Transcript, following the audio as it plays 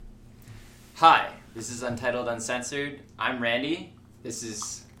Hi, this is Untitled Uncensored. I'm Randy. This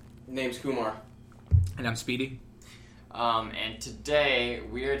is... Name's Kumar. And I'm Speedy. And today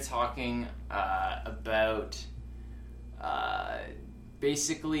we are talking about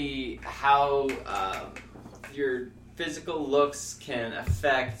basically how your physical looks can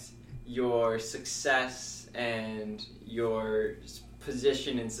affect your success and your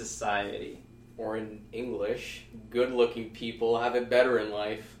position in society. Or in English, good-looking people have it better in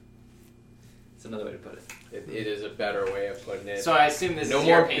life. That's another way to put it. It is a better way of putting it. So I assume this No is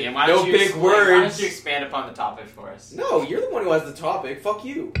your more opinion. no big Why words. don't you expand upon the topic for us? No, you're the one who has the topic. Fuck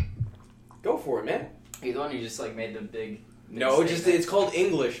you. Go for it, man. You're the one who just made the big... No, just it's called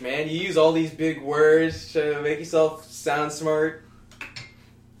English, man. You use all these big words to make yourself sound smart.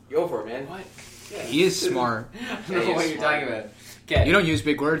 Go for it, man. What? Yeah. He is smart. I don't know what you're talking about. Okay. You don't use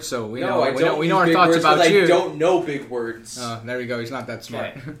big words, so we know I don't we use know our big thoughts words about 'cause you. I don't know big words. Oh, there we go. He's not that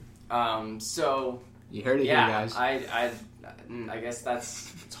smart. Okay. So You heard it here, yeah, guys. I guess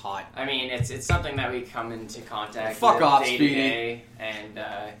that's. It's hot. I mean, it's something that we come into contact Fuck with off, day Speedy. to day, and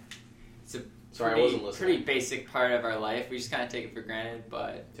it's a Sorry, I wasn't listening. pretty basic part of our life. We just kind of take it for granted,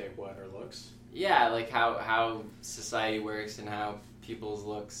 but Take what, our looks? yeah, like how society works and how people's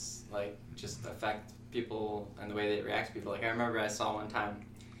looks just affect people and the way they react to people. Like I remember I saw one time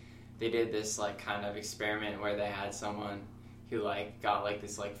they did this kind of experiment where they had someone who got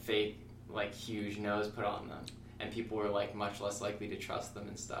this fake huge nose put on them, and people were much less likely to trust them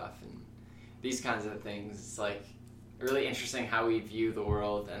and stuff, and these kinds of things. It's really interesting how we view the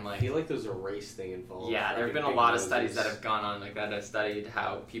world, and I feel like there's a race thing involved. yeah, there have been a Big lot of noses. studies that have gone on that have studied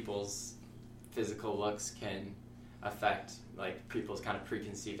how people's physical looks can affect people's kind of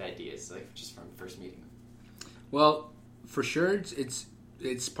preconceived ideas just from first meeting them. Well, for sure,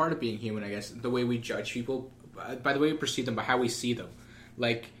 it's part of being human, I guess. The way we judge people, by the way we perceive them, by how we see them.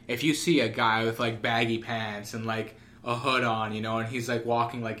 If you see a guy with baggy pants and a hood on, and he's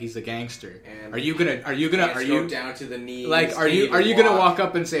walking like he's a gangster, And are you gonna go down to the knees? are you gonna walk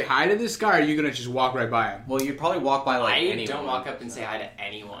up and say hi to this guy, or are you gonna just walk right by him? Well, you'd probably walk by I anyone. don't walk up and say hi to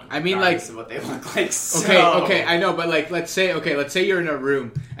anyone. I mean, regardless of what they look like. So. Okay, I know, but let's say you're in a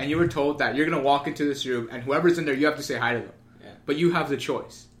room and you were told that you're gonna walk into this room and whoever's in there, you have to say hi to them. Yeah. But you have the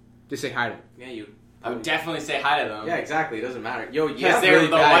choice to say hi to them. Yeah, you. I would definitely say hi to them. Yeah, exactly. It doesn't matter. Yo, Because they're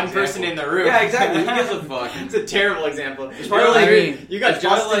the one person in the room. Yeah, exactly. Who gives a fuck? It's a terrible example. It's probably you got it's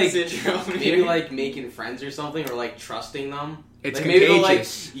probably Justin syndrome. maybe making friends or something, or trusting them. It's Maybe they'll,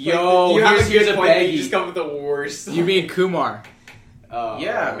 contagious. yo, you have a here's good a point, baggie. you just come with the worst. You mean Kumar? Oh.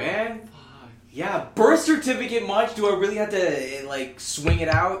 Yeah, man. Yeah, birth certificate much? Do I really have to swing it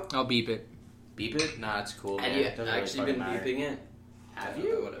out? I'll beep it. Beep it? Nah, it's cool. Have Man. you It doesn't really actually been fucking matter. beeping it? Have Yeah,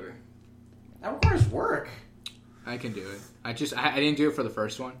 you? but whatever. That requires work. I can do it. I didn't do it for the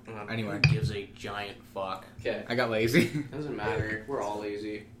first one. Anyway. Who gives a giant fuck? Okay. I got lazy. Doesn't matter. We're all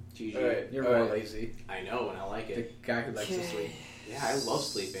lazy. GG. Alright, You're alright. more lazy. I know, and I like The it. guy who likes to sleep. Yeah, I love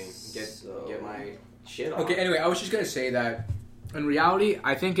sleeping. Get my shit on. Okay, anyway, I was just gonna say that in reality,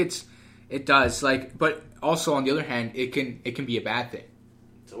 I think it does, but also on the other hand, it can be a bad thing.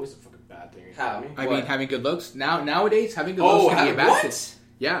 It's always a fucking bad thing. How? You kidding me? I What? mean, having good looks nowadays, having good looks can be a bad what? thing.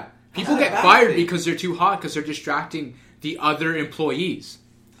 Yeah, people that a get bad fired thing? because they're too hot because they're distracting the other employees.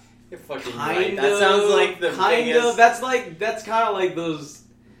 You're fucking Kind right. of. That sounds like the kind biggest... of. That's kind of like those.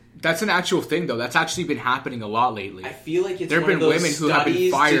 That's an actual thing, though. That's actually been happening a lot lately. I feel like it's There have one been of those women who have been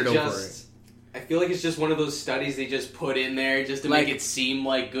studies to fired over just- I feel like it's just one of those studies they just put in there just to make it seem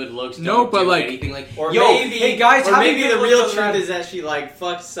like good looks. No, don't but do like- anything Or yo, maybe, hey guys, or having maybe good the looks real doesn't truth matter. is that she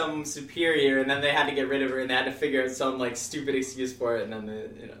fucked some superior, and then they had to get rid of her, and they had to figure out some stupid excuse for it, and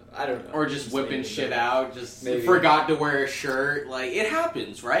then I don't know. Or just whipping maybe shit that. out, just Maybe. forgot to wear a shirt. It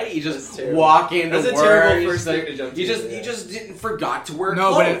happens, right? You That's just terrible. walk into That's a work. terrible you first just, thing to jump you to, just yeah. you just didn't forgot to wear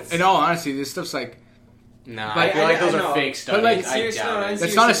No, clothes. but in all honesty, this stuff's Nah, But I feel like I those know. are fake studies. like, I seriously, doubt no, it.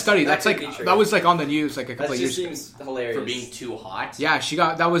 that's not a study. That That's could be true. that was on the news a couple That of just years. seems hilarious. For being too hot. Yeah,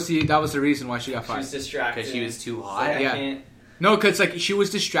 that was the reason why she got She fired. was distracted. Because she was too It's hot. like, I Yeah. can't- No, because she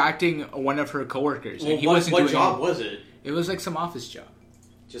was distracting one of her coworkers, Well, and he what wasn't doing. job was it? It was some office job.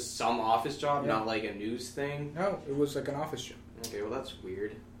 Just some office job, Yeah. not like a news thing. No, it was an office job. Okay, well that's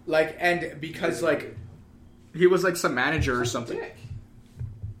weird. And because he was some manager or something. Dick.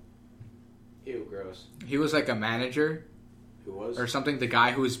 Ew, gross. He was a manager Who was? or something. The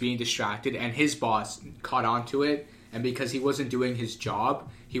guy who was being distracted, and his boss caught on to it. And because he wasn't doing his job,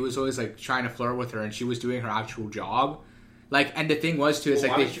 he was always trying to flirt with her, and she was doing her actual job. And the thing was too, it's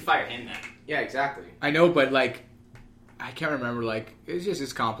Well, why they, would you fire him then? Yeah, exactly. I know, but I can't remember.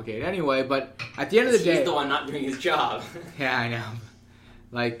 It's complicated. Anyway, but at the end of the He's day, the one not doing his job. yeah, I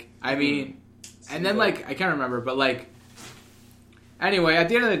know. I mean, And then like I can't remember, but like anyway, at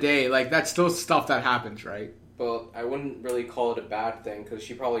the end of the day, like that's still stuff that happens, right? Well, I wouldn't really call it a bad thing because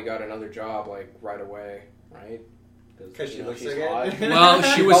she probably got another job like right away, right? Because she looks she's so good. hot. Well,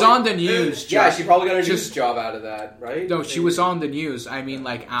 she was on the news. Yeah, she probably got a news Just- job out of that, right? No, she was on the news. I mean,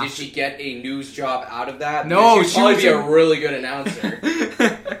 like after. Did she get a news job out of that? No, Because she'd she probably was be in- a really good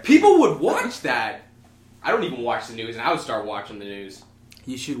announcer. People would watch that. I don't even watch the news, and I would start watching the news.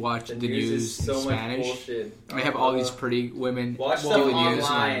 You should watch the news is so in much Spanish. bullshit. They have all these pretty women. Watch doing stuff news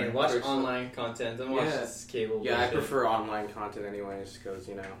online. and- Watch Personally. online content. Don't watch Yeah. this cable. Yeah, I bullshit. prefer online content anyways because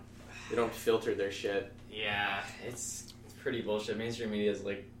they don't filter their shit. Yeah, it's pretty bullshit. Mainstream media is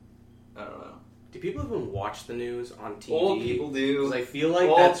like, I don't know. Do people even watch the news on TV? Old people do. Because I feel like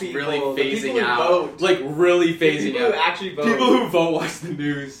Old that's people, really the phasing people who out. vote. Like really phasing People who out. actually vote. People who vote watch the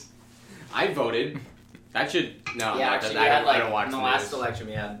news. I voted. That should no. Yeah, no, actually, I we had, don't, like, I don't watch in the the last news. election,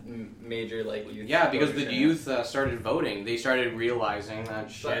 we had major like youth. Yeah, because voter the turnout. youth started voting. They started realizing that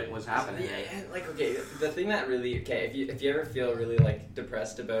shit was happening. Yeah, and, like okay, the thing that really if you ever feel really like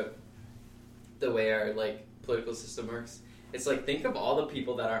depressed about the way our like political system works, it's like think of all the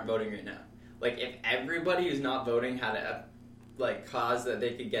people that aren't voting right now. Like if everybody who's not voting had a like cause that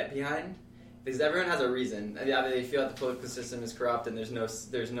they could get behind, because everyone has a reason. Either they feel that the political system is corrupt and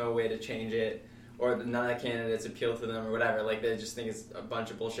there's no way to change it, or that none of the candidates appeal to them or whatever. Like they just think it's a bunch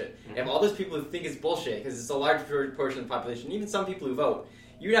of bullshit. Mhm. If all those people who think it's bullshit, because it's a large portion of the population, even some people who vote,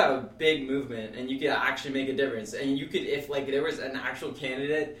 you'd have a big movement and you could actually make a difference. And you could, if like there was an actual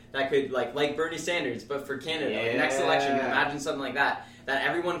candidate that could like Bernie Sanders, but for Canada, like, next election, Yeah. imagine something like that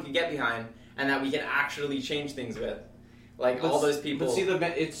everyone could get behind and that we can actually change things with. Like all those people. But see, the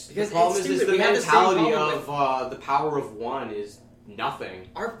Because problem it's is stupid. the We have the same mentality problem of the power of one is nothing.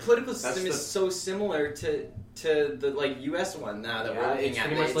 Our political That's system the- is so similar to the like U.S. one now that we're looking it's at.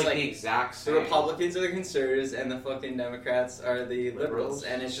 pretty much It's like the exact the same. Republicans are the conservatives and the fucking Democrats are the liberals, Liberals.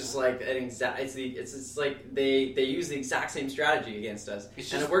 and it's just like it's like they use the exact same strategy against us,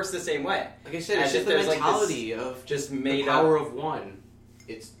 It's and just- it works the same way. Like I said, as it's if just the there's, like, this mentality of Just the made power up. of one.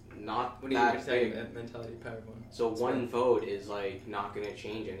 It's not What do you that say? big. Mentality, power of one. So one vote is like not going to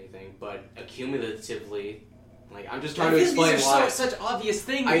change anything, but accumulatively, like I'm just trying to explain these why. are such obvious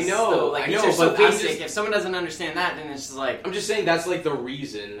things. I know, though. Like I these know, are so but I'm basic. just- If someone doesn't understand that, then it's just like I'm just saying that's like the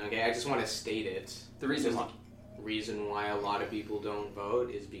reason. Okay, I just want to state it. the reason Just why. reason why a lot of people don't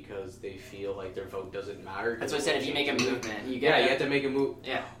vote is because they feel like their vote doesn't matter. That's what I said. If you make a movement, you get Yeah, you have to make a move.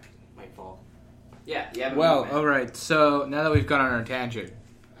 Yeah. My fault. Yeah, you have a Well, movement. all right. So now that we've gone on our tangent,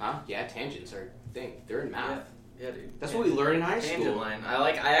 Huh? Yeah, tangents are a thing. They're in math. Yeah, dude. That's what we learn in high Tangent school. line.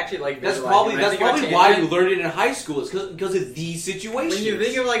 I actually like. That's visualizing. probably When I think of a why tangent- you learned it in high school. It's because of these situations. When you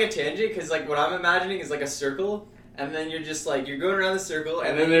think of like a tangent, because like what I'm imagining is like a circle, and then you're just like you're going around the circle, And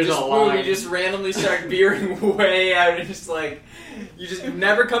and then then you there's just a boom, line. you just randomly start veering way out, and just like you just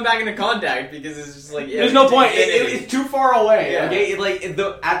never come back into contact because it's just like There's no point. infinity. It's too far away. Yeah. Okay,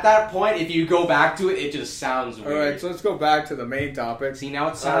 at that point, if you go back to it, it just sounds all weird. right. So let's go back to the main topic. See, now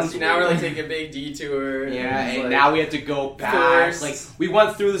it So sounds. now we're weird. like taking a big detour. Yeah, it's and like- now we have to go back. First- Like we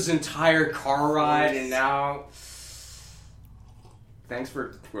went through this entire car ride, and now. Thanks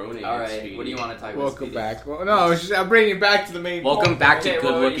for groaning. All right, Speedy. what do you want to talk about? Welcome Speedy? back. Well, no, it's just, I'm bringing it back to the main. Welcome point. back to Okay,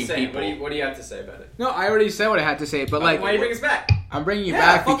 well, what are you good-looking saying? people. What do you have to say about it? No, I already said what I had to say, but like, Why do you bring us back? I'm bringing you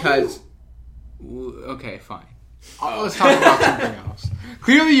Yeah, back fuck because. Okay, fine. Let's talk about something else.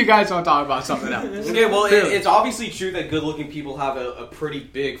 Clearly, you guys want to talk about something else. Okay, well, Clearly. it's obviously true that good-looking people have a pretty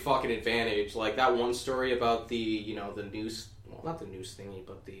big fucking advantage. Like that one story about the news, well, not the news thingy,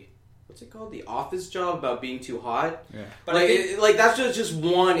 but the what's it called, the office job about being too hot. Yeah. But like, I think- like that's just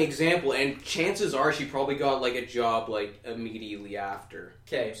one example, and chances are she probably got like a job like immediately after.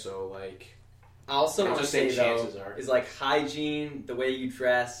 Okay, So like, I also I'm want to just say saying though chances are. is like hygiene, the way you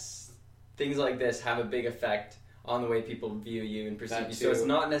dress, things like this have a big effect on the way people view you and perceive That you. So it's too.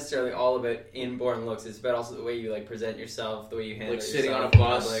 not necessarily all about inborn looks. It's about also the way you like present yourself, the way you handle like sitting on a yourself in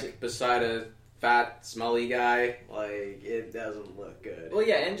bus public. beside a fat, smelly guy, like it doesn't look good. Well,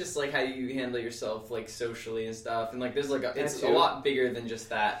 yeah, and just like how you handle yourself, like socially and stuff, and like there's like it's That a too. lot bigger than just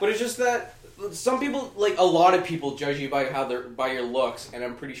that. But it's just that some people, like a lot of people, judge you by by your looks, and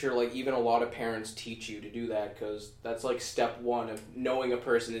I'm pretty sure like even a lot of parents teach you to do that because that's like step one of knowing a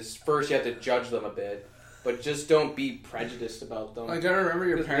person is first you have to judge them a bit, but just don't be prejudiced about them. Like, don't remember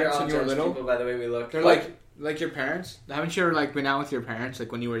your We parents all when you were judge little? people by the way we look. They're like your parents. Haven't you ever like been out with your parents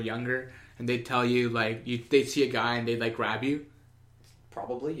like when you were younger, and they'd tell you like they'd see a guy and they'd like grab you?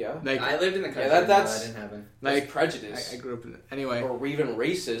 Probably, yeah. Like, I lived in the country. that's- I didn't have it. Like like prejudice. I grew up in it. Anyway. Or even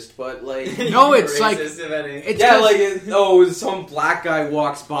racist, but like... No, it's like- Racist, if any. It's yeah, 'cause- like, some black guy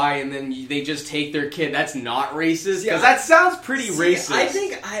walks by and then they just take their kid. That's not racist? Yeah. Because that sounds pretty See, racist. I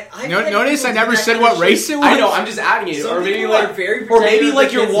think I No, feel like notice I people never do that said kind what of race shit. it was. I know, I'm just adding it. Some Or maybe people like... are very or maybe protective like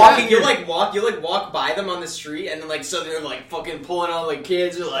of you're kids. walking You your... walk by them on the street and then like so they're like fucking pulling on like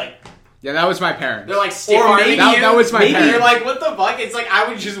kids or like Yeah, that was my parents. they're like Or stick maybe that was my maybe parents. you're like, what the fuck? It's like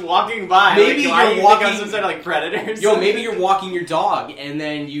I was just walking by. Maybe like, why you're do you think I'm walking- some sort of like predator. Yo, maybe you're walking your dog and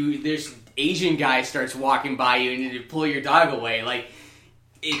then this Asian guy starts walking by you and you pull your dog away. Like,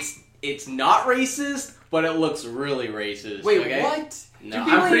 it's not racist, but it looks really racist. Wait, okay? what? No, Do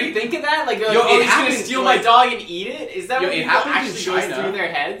people I'm pretty... even think of that? Like, Yo, oh, it he's gonna happens, steal like- my dog and eat it? Is that Yo, what it people happens in actually goes China. through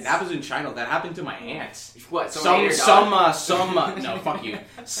their heads? It happens in China. That happened to my aunt. What? Someone ate Some, your dog? no, fuck you.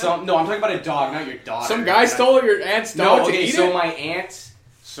 No, I'm talking about a dog, not your daughter. Some guy stole your aunt's dog No, to okay, eat so it? my aunt...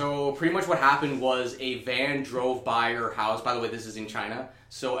 So, pretty much what happened was a van drove by her house. By the way, this is in China.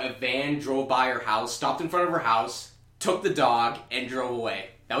 So, a van drove by her house, stopped in front of her house, took the dog, and drove away.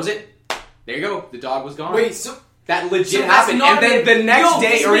 That was it. There you go. The dog was gone. Wait, so That legit So that's happened. not And then a- the next Yo, day,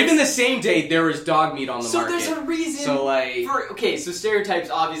 this or makes- even the same day, there was dog meat on the market. there's a reason. So, like... Okay, so stereotypes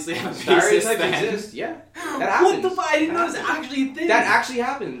obviously have a basis Stereotypes then. exist, yeah. That What happens. the fuck? I didn't know it was That happens. actually a thing. That actually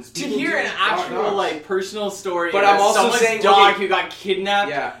happens. to People hear do an actual dogs. like personal story, But about I'm also someone's saying, dog okay- who got kidnapped.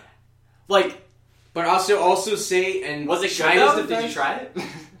 Yeah. Like, But also say, and was it China's good though? Did you defense- try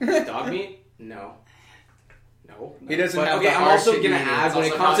it? Dog meat? No. No. He doesn't But, have okay, the I'm hard also shit gonna you need. add when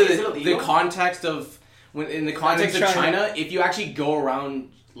it Also, comes is to it the illegal? context of in the context of China. China, if you actually go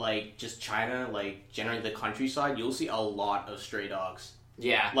around like just China, like generally the countryside, you'll see a lot of stray dogs.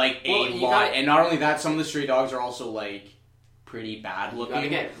 Yeah. Like Well, a you lot. gotta- And not only that, some of the stray dogs are also like pretty bad You gotta looking.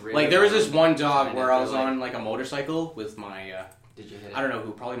 get rid Like of there was them. this one dog Kind where of, I was like- on like a motorcycle with my Did you hit it? I don't know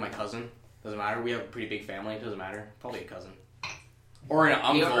who, probably my cousin. Doesn't matter. We have a pretty big family. Doesn't matter. Probably a cousin. Or an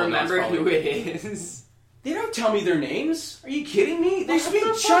uncle. You don't and that's remember probably... who it is? They don't tell me their names. Are you kidding me? They What speak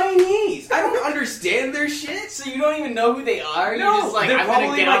the fuck? Chinese. I don't understand their shit. So you don't even know who they are? No, You're just like, they're I'm gonna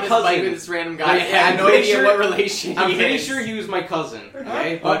probably get my on this cousin. bike with this random guy. Like, I have I'm no pretty idea sure- what relation I'm he pretty is. sure he was my cousin.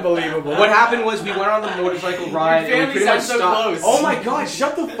 Okay, but Unbelievable. what happened was we went on the motorcycle ride and we family pretty much sounds so stopped. close. Oh my god!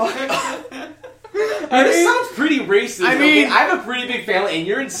 Shut the fuck up. I This mean- sounds pretty racist. I okay? mean- I have a pretty big family, and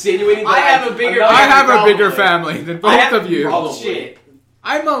you're insinuating that I have a bigger- I'm not I have a probably. bigger family than I both have of you. probably. Shit.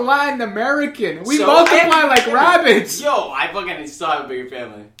 I'm a Latin American. We So- multiply like rabbits. Yo, I fucking still have a bigger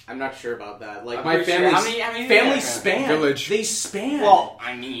family. I'm not sure about that. Like I'm my pretty sure. family, How many families do span. Village. They span. Well,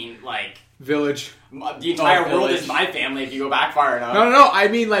 I mean, like, Village. the entire world village. is my family if you go back far enough. No. I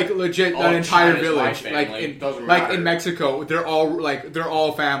mean like legit Oh, an entire China's my village. family. Like in Doesn't like matter. in Mexico, they're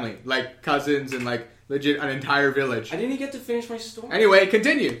all family, like cousins and like legit an entire village. I didn't get to finish my story. Anyway,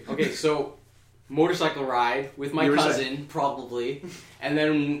 continue. Okay, so motorcycle ride with my You were cousin, probably, and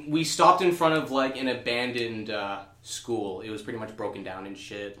then we stopped in front of like an abandoned school. It was pretty much broken down and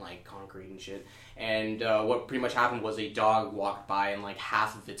shit, like concrete and shit. And what pretty much happened was a dog walked by and like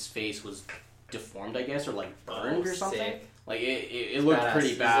half of its face was deformed, I guess, or like burned or something. Sick. Like it looked Badass. pretty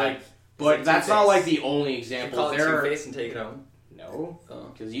It's bad. like- but like that's not Two-Face. like the only You example. call it There are Two-Face and take it home. no, Oh.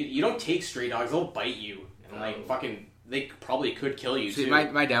 because you don't take stray dogs; they'll bite you and like Oh. fucking. They probably could kill you See, too.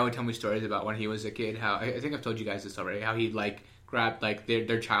 my dad would tell me stories about when he was a kid. How I think I've told you guys this already. How he'd like grab like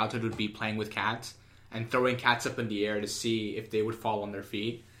their childhood would be playing with cats and throwing cats up in the air to see if they would fall on their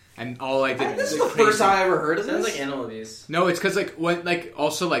feet. And all I did. This is like, the crazy- first time I ever heard of Sounds this. like animal abuse. No, it's because like when like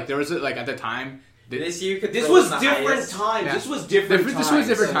also like there was like at the time. This you could This throw was in the different highest. times. Yeah. This was different times. This was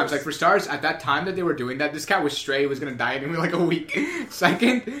different times. Like for stars, at that time that they were doing that, this cat was stray. It was gonna die in like a week.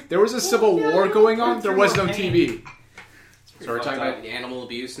 Second, there was a civil war going on. There was no TV. So we're talking about animal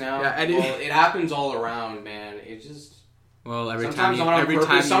abuse now. Yeah, and well, it happens all around, man. It just Well, every sometimes time, not on every purpose.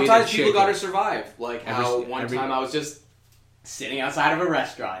 time you Sometimes eat a people chicken. gotta survive. Like Every- how one every- time I was just sitting outside of a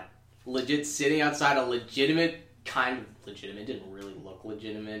restaurant, legit sitting outside a legitimate kind of legitimate. Didn't really look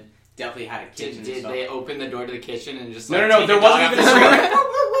legitimate. Definitely had a kitchen. Did and stuff. they open the door to the kitchen and just No, like, no, take there the dog wasn't out even the a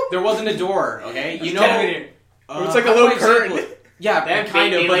door. There wasn't a door. Okay, you know. Get in here. It was like a little how do I curtain. explain it? Yeah, They have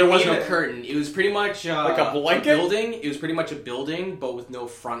kind of, they but there like was made no it- curtain. It was pretty much Like a blanket? building. It was pretty much a building, but with no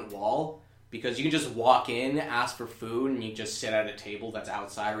front wall. Because you can just walk in, ask for food, and you just sit at a table that's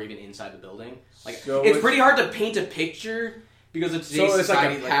outside or even inside the building. Like So it's pretty hard to paint a picture because of today's So it's like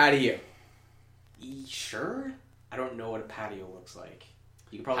society. a patio. Sure, I don't know what a patio looks like.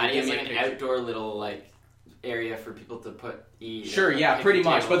 You can probably Patio give is me like a an picture. outdoor little like area for people to eat. Sure, and, yeah, like, pretty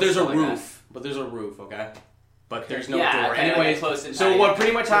picnic much. But tables, there's a stuff like roof. But there's a roof, okay? But there's no Yeah, door. okay, like a Anyways, close-in so patio. what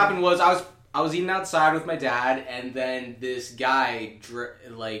pretty much happened was I was eating outside with my dad, and then this guy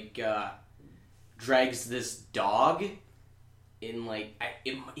drags this dog in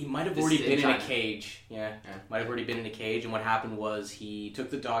he might have This already is in been in a China. cage. Yeah, might have already been in a cage. And what happened was he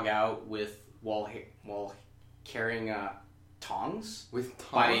took the dog out while carrying tongs With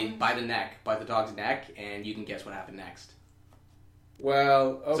by the neck, by the dog's neck, and you can guess what happened next.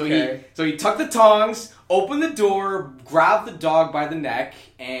 Well, okay. So he tucked the tongs, opened the door, grabbed the dog by the neck,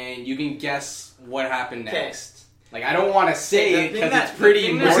 and you can guess what happened Okay. next. Like, I don't want to say The it thing because that- it's pretty the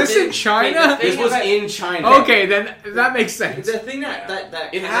thing morbid. Was this in China? This was in China. Okay, then that makes sense. The thing that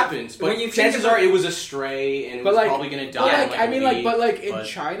It happens, but when you think chances about- are it was a stray, and it But was like, probably going to but die. like, in I a mean, week, in but-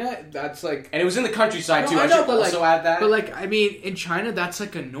 China, that's like. and it was in the countryside too. No, I I know, should but also add that. But like, I mean, in China, that's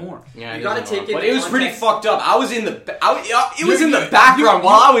like a norm. yeah, you it gotta is take normal. it But in it was pretty context. fucked up. I was in the. It was You- in the you- background you-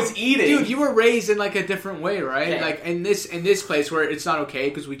 while I was eating. Dude, you were raised in like a different way, right? Okay. Like in this place where it's not okay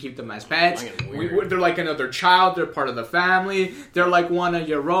because we keep them as pets. Fucking weird. They're like another child. They're part of the family. They're like one of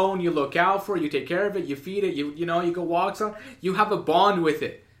your own. You look out for it. You take care of it. You feed it. You go walks on. You have a bond with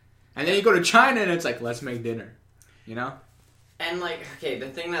it. And then you go to China and it's like, let's make dinner. You know? And like, okay, the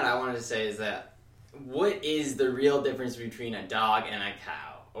thing that I wanted to say is that what is the real difference between a dog and a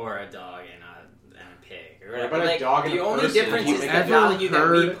cow, or a dog and a pig, or whatever? What about a Like, dog and the a only person? difference Have is you the ever value that we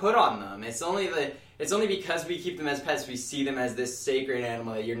heard- put on them. It's only because we keep them as pets, we see them as this sacred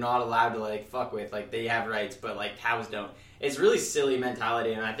animal that you're not allowed to like fuck with. Like, they have rights, but like cows don't. It's really silly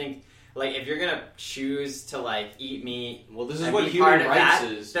mentality, and I think like if you're gonna choose to like eat meat, Well, this is and what be human part of rights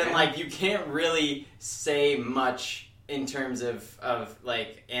that, is. then man. like you can't really say much in terms of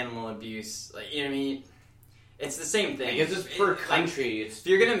like animal abuse. Like, you know what I mean? It's the same thing. I guess it's per Like, country. It's if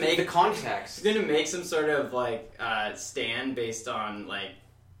you're gonna make the context. if you're gonna make some sort of like stand based on like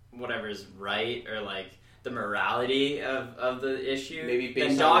whatever's right or like the morality of the issue, Maybe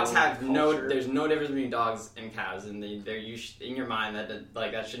based then on dogs your own have no. culture. There's no difference between dogs and cows, and they're in your mind that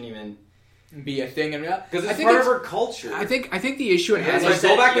like that shouldn't even. Be a thing in reality. Because I it's think part it's- of our culture. I think the issue it has That's is why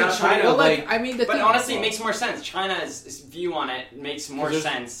I go back said you to gotta China. well, like, I mean, the But thing. honestly, it makes more sense. China's view on it makes more Because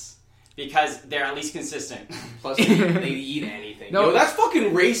sense because they're at least consistent. plus they eat anything. No, No, that's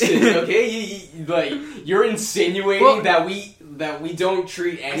fucking racist. Okay, you're insinuating Well- that we don't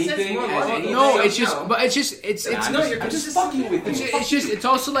treat anything more as logical. anything. no, No, it's just, no. but it's just, it's No, you're I'm just consistent. fucking with you. it's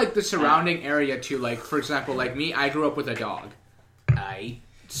also like the surrounding area too. Like for example, like me, I grew up with a dog.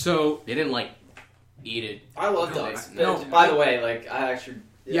 So They didn't eat it. I love dogs. No. By the way, like I actually.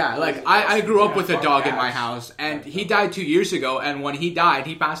 yeah, like I grew up Yeah, with a fuck dog in cats. my house, and he died 2 years ago. And when he died,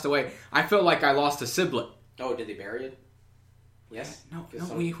 he passed away. I felt like I lost a sibling. Oh, did they bury it? Yes. No, Guess no,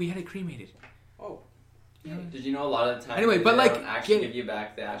 so. we had it cremated. Oh. Did you know a lot of the time? Anyway, they but, like, don't actually get- give you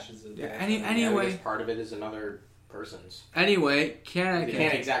back the ashes of the Yeah, animal. anyway, because part of it is another person's. anyway, can They I?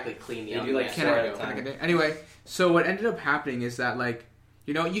 can't exactly clean the They do, other like, man's Can Sorry, I, ego. at a can I time. continue? Anyway, so what ended up happening is that like,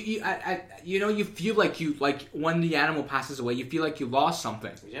 you know, you feel like when the animal passes away, you feel like you lost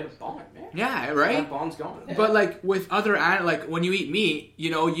something. You had a bond, man. Yeah, That right. bond's gone. But like with other like when you eat meat, you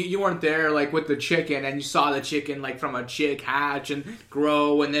know, you weren't there like with the chicken, and you saw the chicken like from a chick hatch and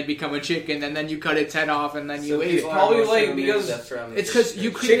grow and then become a chicken, and then you cut its head off and then you So ate people it. are probably, more like, assuming because that's from It's because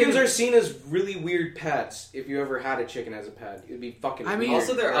you created. Chickens are seen as really weird pets. If you ever had a chicken as a pet, it'd be fucking. I mean- weird.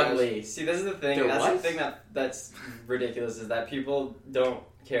 Also, they're Whereas- ugly. See, this is the thing. They're That's what? the thing that's ridiculous is that people don't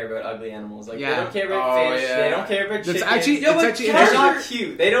care about ugly animals. Like Yeah. they don't care about Oh, fish. yeah. They don't care about That's chicken. actually Yeah, it's but actually cows They're interesting. not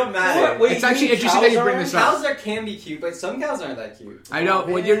cute. They don't matter. What? Wait, It's you actually mean interesting that cows you bring aren't? this up. Cows can be cute, but some cows aren't that cute. I know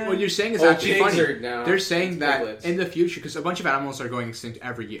Oh, what man. you're saying is Oh, actually pigs funny. are now- They're saying it's that piglets. in the future, because a bunch of animals are going extinct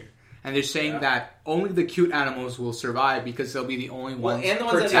every year, and they're saying Yeah. that only the cute animals will survive because they'll be the only Well, ones and the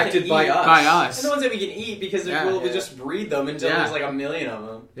ones that protected we by can eat. us. by us. And the ones that we can eat because Yeah. we'll Yeah. just breed them until Yeah. there's like a million of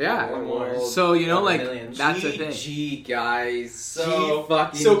them. Yeah. Or more. So you know, Or like millions. that's the thing. GG, guys. So- G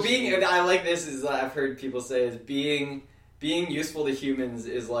fucking So G. being, and I like this is I've heard people say is being useful to humans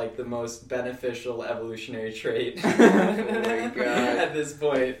is like the most beneficial evolutionary trait. Oh my God. At this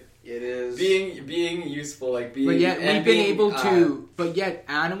point, It is being useful, like being. But yet and we've been being, able to. But yet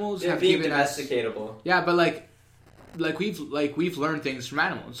animals have being given us. domesticatable. Yeah, but like we've learned things from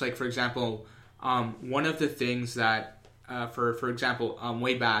animals. Like for example, one of the things that for example,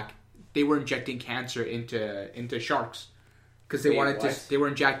 way back they were injecting cancer into sharks because they Wait, wanted what? to. They were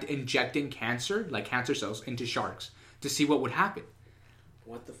injecting cancer cancer cells into sharks to see what would happen.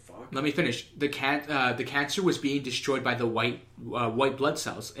 What the fuck? Let me finish. The cancer was being destroyed by the white blood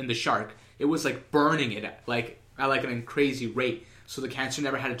cells in the shark. It was like burning it at a crazy rate. So the cancer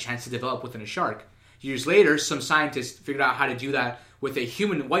never had a chance to develop within a shark. Years later, some scientists figured out how to do that with a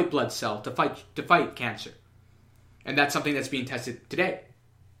human white blood cell to fight cancer, and that's something that's being tested today.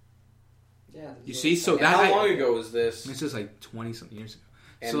 Yeah. You see, so And that how long ago was this? this is like 20 something years ago.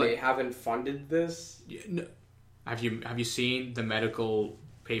 And so they like, haven't funded this? no, have you seen the medical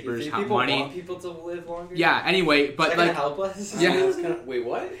Do you papers? think How people money? want people to live longer? Yeah. Anyway, Is but that gonna like, help us? Yeah. It's kinda, wait,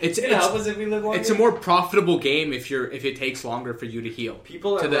 what? it's It's gonna help us if we live longer. it's a more profitable game if it takes longer for you to heal.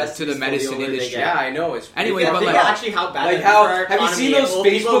 people are to the- less to the useful medicine older they industry. get. Yeah, I know. It's Anyway, Yeah, but think like- actually how bad like it is how- for our have you economy. seen those If old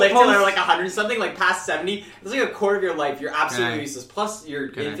people Facebook live till they're posts? like 100 something, like past 70. That's like a quarter of your life. You're absolutely Can I- useless. Plus your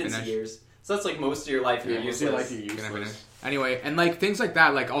can I infancy finish? years. So that's like most of your life you're Yeah, most of useless. your life you're Can I finish? useless. Anyway, and like things like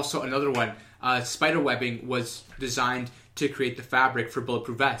that, like also another one, spider webbing was designed to create the fabric for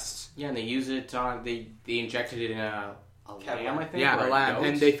bulletproof vests. Yeah, and they use it on. They injected it in a lamb, I think. Yeah, or a lamb, goat.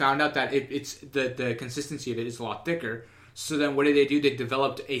 and they found out that it's the consistency of it is a lot thicker. So then, what did they do? They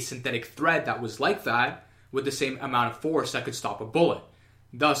developed a synthetic thread that was like that with the same amount of force that could stop a bullet.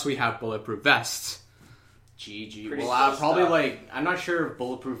 Thus, we have bulletproof vests. GG. Pretty Well, cool probably stuff. like I'm not sure if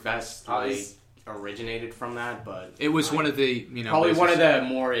bulletproof vests Probably like originated from that, but It was one of the probably one of basis. the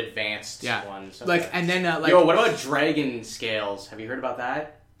more advanced Yeah. ones. like, Okay. and then like Yo, what about dragon scales? Have you heard about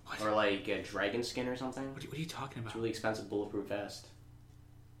that? What? Or like a dragon skin or something? what are you talking It's about? a really expensive bulletproof vest.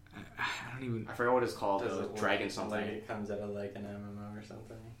 I don't even. I forgot what it's called. Does Though. it Dragon look something. Like it comes out of like an MMO or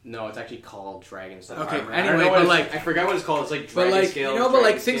something. No, it's actually called dragon something. Okay, I don't anyway, know what but, it's- like- I forgot what it's called. It's like But dragon like scales. but like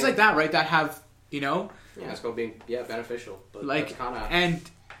dragon things skin. like that, right? That have Yeah, it's called being beneficial. But like that's kinda, and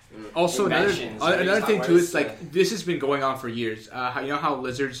also another Inventions, right? another It's thing not too what is it's like this has been going on for years. How, you know how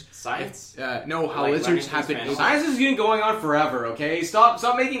lizards? Science. No, how Like lizards learning have been. things able- Science has been going on forever. Okay, stop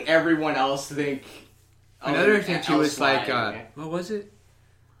making everyone else think. Another thing too is elsewhere, like okay? what was it?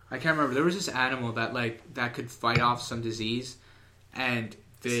 I can't remember. There was this animal that that could fight off some disease, and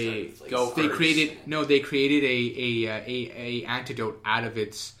they Gophers. created a antidote out of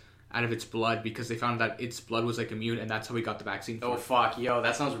its blood because they found that its blood was like immune, and that's how we got the vaccine. For Oh it. fuck, yo,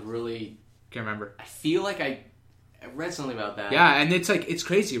 that sounds really. Can't remember. I feel like I read something about that. Yeah, and it's like it's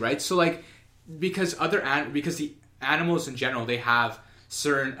crazy, right? So like because because the animals in general they have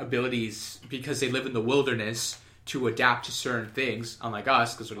certain abilities because they live in the wilderness to adapt to certain things, unlike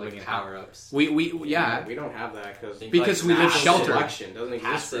us because we're living in power ups. We yeah, we don't have that Because we live sheltered. Selection doesn't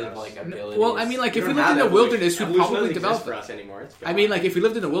exist for Passive us. like abilities. Well, I mean, like if we don't lived in have the wilderness, we'd evolution probably doesn't exist develop for it. us anymore. It's I gone. mean, like if we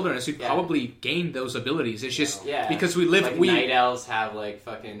lived in the wilderness, we'd Yeah. probably gain those abilities. It's just Yeah. because we live. Like we night elves have like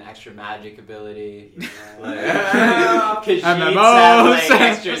fucking extra magic ability. Like, Yeah. Khajiits MMOs. have like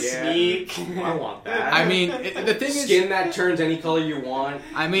extra Yeah. sneak. I want that. I mean, the thing is, skin that turns any color you want.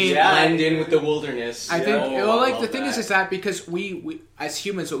 I mean, Yeah. Blend in with the wilderness. I think Oh, well, I like love the thing is that because we as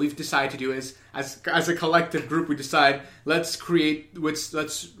humans, what we've decided to do is as a collective group, we decide let's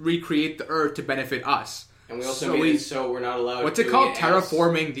recreate the Earth to benefit us. And we also So made we- it so we're not allowed. What's doing it called? else.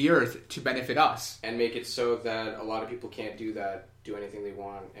 Terraforming the Earth to benefit us. And make it so that a lot of people can't do anything they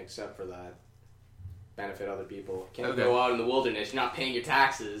want except for that. Benefit other people. Can't Okay. go out in the wilderness. You're not paying your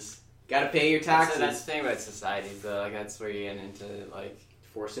taxes. Gotta pay your That's taxes. the thing about societies though. Like that's where you get into like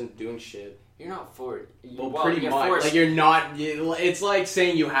Forced into doing shit. you're not for. Well, pretty you're much. forced- Like you're not. It's like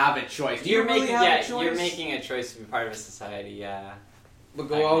saying you have a choice. Do you You're really making have a choice? you're making a choice to be part of a society. Yeah. But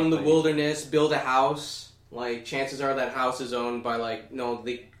go out in the Technically. wilderness, build a house. Like chances are that house is owned by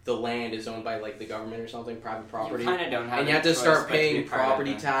the land is owned by like the government or something, private property. You kind of don't have. And you a have to choice start but to be paying part of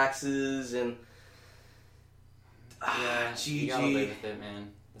property it. taxes and. Yeah, you gotta GG. live with it,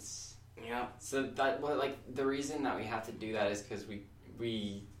 man. It's, Yeah. so that like the reason that we have to do that is because we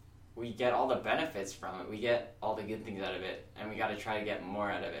get all the benefits from it. We get all the good things out of it, and we got to try to get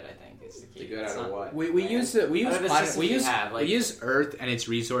more out of it. I think is the key. The good It's out of not what? We use the we use Out of the planet, systems we we use have, like- we use Earth and its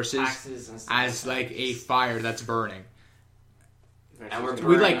resources taxes and stuff as like like that. a fire that's burning. And we're We,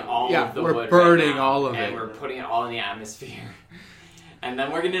 burning like- all yeah, of the we're wood burning right now, all of and it. we're putting it all in the atmosphere. And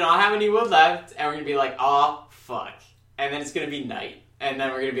then we're gonna not have any wood left, and we're gonna be like, oh fuck. And then it's gonna be night, and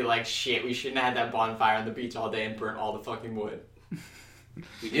then we're gonna be like, shit, we shouldn't have had that bonfire on the beach all day and burn all the fucking wood.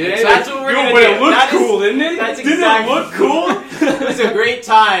 Yeah, That's what we're gonna but do. it looked That is- cool, didn't it? That's Didn't exactly- it look cool? It was a great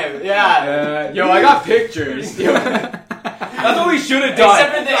time, yeah. Yo, I got pictures. That's what we should have done.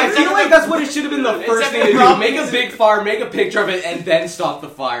 Except for the- I except feel for like the- that's what it should have been the first except thing for to the do. problem Make a is- big fire, make a picture of it, and then stop the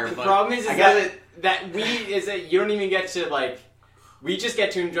fire. The But problem is I that gotta- that you don't even get to like. We just get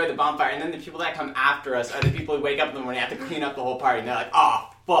to enjoy the bonfire, and then the people that come after us are the people who wake up in the morning and have to clean up the whole party, and they're like, "Oh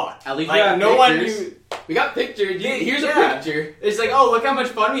fuck!" At least like we got no one pictures. knew. we got pictures. Here's Yeah. a picture. It's like, "Oh, look how much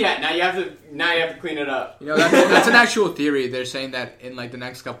fun we had." Now you have to clean it up. You know, that's an actual theory. They're saying that in like the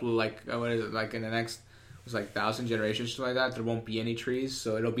next couple of like what is it like in the next it was like 1,000 generations something like that, there won't be any trees,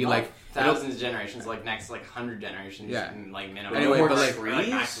 so it'll be like thousands of generations, like next 100 generations, Yeah. and, like minimum. Anyway, more but, like, Or, like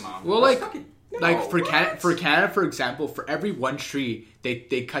maximum. well like Fucking Like for what? Canada, for example, for every one tree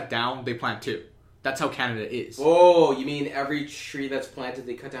they cut down, they plant two. That's how Canada is. Whoa, you mean every tree that's planted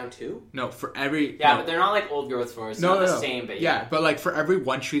they cut down two? No, for every Yeah, no. but they're not like old growth forests. No, Not no, the no. same, but Yeah, but like for every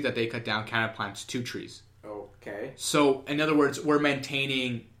one tree that they cut down, Canada plants two trees. Okay. So in other words, we're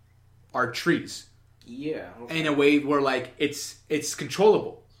maintaining our trees Yeah. Okay. in a way where like it's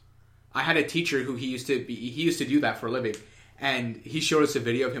controllable. I had a teacher who he used to do that for a living, and he showed us a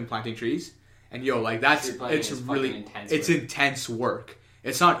video of him planting trees. And like Tree planting it's is really fucking intense it's work. intense work.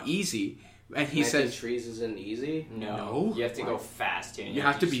 It's not easy. And he Planting says trees isn't easy. No. You have to Why? go fast too. and You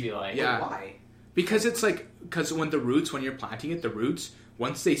have to just be- like yeah. Why? because it's like because when you're planting it, the roots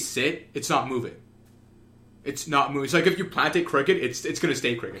once they sit, it's not moving. It's not moving. It's like if you plant it crooked, it's gonna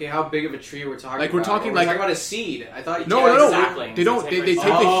stay crooked. Okay, how big of a tree we're talking Like, we're about? talking Or like- talking about a seed. I thought you No, yeah, no, no. saplings. They don't. It's They like-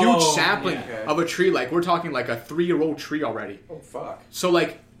 take a huge Oh, sampling yeah. of a tree. Like we're talking like a 3-year-old tree already. Oh fuck. So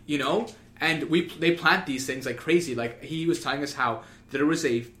like and they plant these things like crazy. Like he was telling us how there was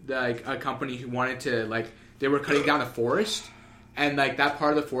a company who wanted to like they were cutting down a forest, and like that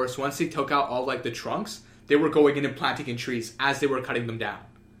part of the forest once they took out all like the trunks, they were going in and planting in trees as they were cutting them down.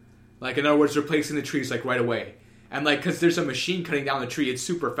 Like in other words, replacing the trees like right away. And like, cause there's a machine cutting down the tree, it's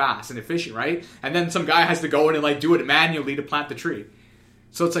super fast and efficient, right? And then some guy has to go in and like do it manually to plant the tree.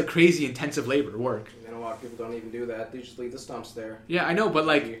 So it's like crazy intensive labor work. You know, a lot of people don't even do that. They just leave the stumps there. Yeah, I know, but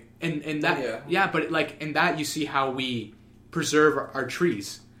like in that, Yeah. but like in that you see how we preserve our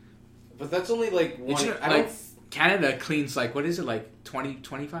trees. But that's only like one. It's I like don't. Canada cleans like what is it like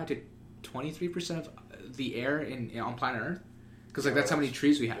 25 to 23% of the air on planet Earth? Because like that's how many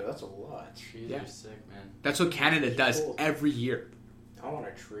trees we Yeah, have. that's a lot. trees Yeah. are sick, man. That's what Canada does Cool. every year. I want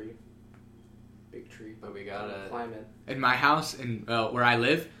a tree. Big tree. But we gotta. Climb it. In my house and where I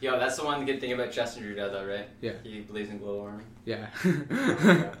live, Yo, that's the one good thing about Justin Trudeau, though, right? Yeah. He believes in global warming. yeah.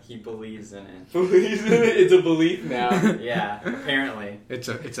 He believes in it. Believes in it. It's a belief now. Yeah, apparently. it's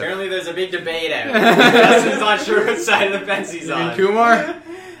a Apparently, there's a big debate out. Justin's not sure which side of the fence he's on. Kumar.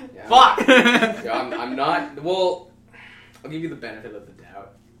 Yeah. Fuck. Yeah, I'm not. Well, I'll give you the benefit of the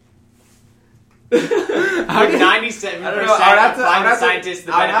doubt. How Give did- 97% I don't know, of I'd have to- climate I'd have to- scientists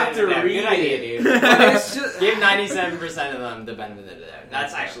the I'd benefit have of to the doubt. read Good idea, it. dude. It's just- Give 97% of them the benefit of the doubt.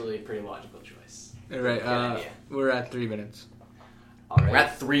 That's actually a pretty logical choice. All right, Good idea. we're at 3 minutes. All right. We're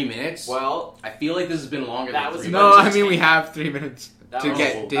at 3 minutes. Well, I feel like this has been longer That than was 3 No, minutes. I mean we have 3 minutes That to was-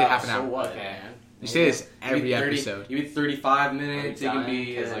 get to half an So hour. what, Okay. man? You say this Maybe every 30 episode. Maybe 35 minutes. It can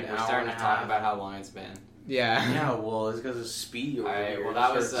be because like an we're hour starting and to a talk half. about how long it's been. Yeah. Yeah, well, it's because of speed over All right. here. Well,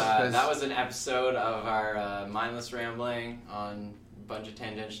 that was Because- that was an episode of our mindless rambling on a bunch of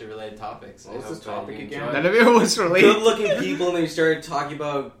tangentially related topics. What was I this hope topic you again? enjoyed. None of it was related. good-looking people, and then we started talking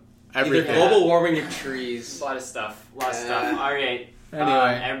about Everything. either global warming or trees. A lot of stuff. A lot of stuff. All right.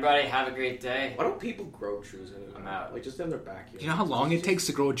 Anyway, Everybody have a great day. Why don't people grow trees anymore? I'm out. Like, just in their backyard. do you know how long it takes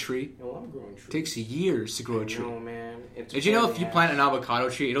to grow a tree? You know, I'm growing trees. It takes years to grow a I tree. know, man. It's Did you know really if you hard. plant an avocado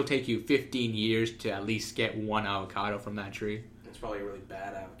tree, it'll take you 15 years to at least get one avocado from that tree? It's probably a really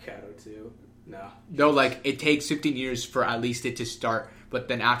bad avocado, too. No. No, like it takes 15 years for at least it to start, but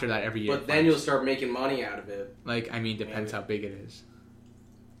then after that, every year. But then you'll start making money out of it. like, I mean, depends how big it is.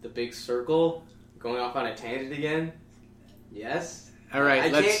 The big circle, going off on a tangent again. Yes. All right, I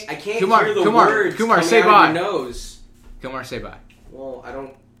let's. can't Kumar, hear the Kumar, words Kumar, coming say out bye. of your nose. Kumar, say bye. Well, I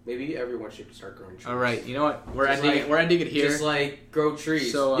don't. Maybe everyone should start growing trees. All right, you know what? We're Just ending like- it. We're ending it here. Just like grow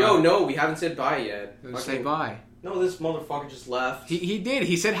trees. So, Yo, no, we haven't said bye yet. Let's say Fucking- bye. No, this motherfucker just left. He did.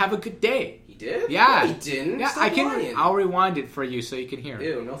 He said, "Have a good day." He did? Yeah. No, he didn't. Yeah, Stop I can. lying. I'll rewind it for you so you can hear. It.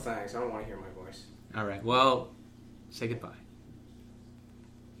 Ew, no thanks. I don't want to hear my voice. All right. Well, say goodbye.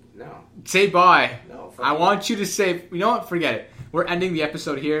 No. Say bye. No. fuck I you. want you to say. You know what? Forget it. We're ending the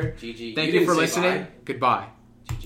episode here. GG. Thank you didn't for say listening. bye. Goodbye.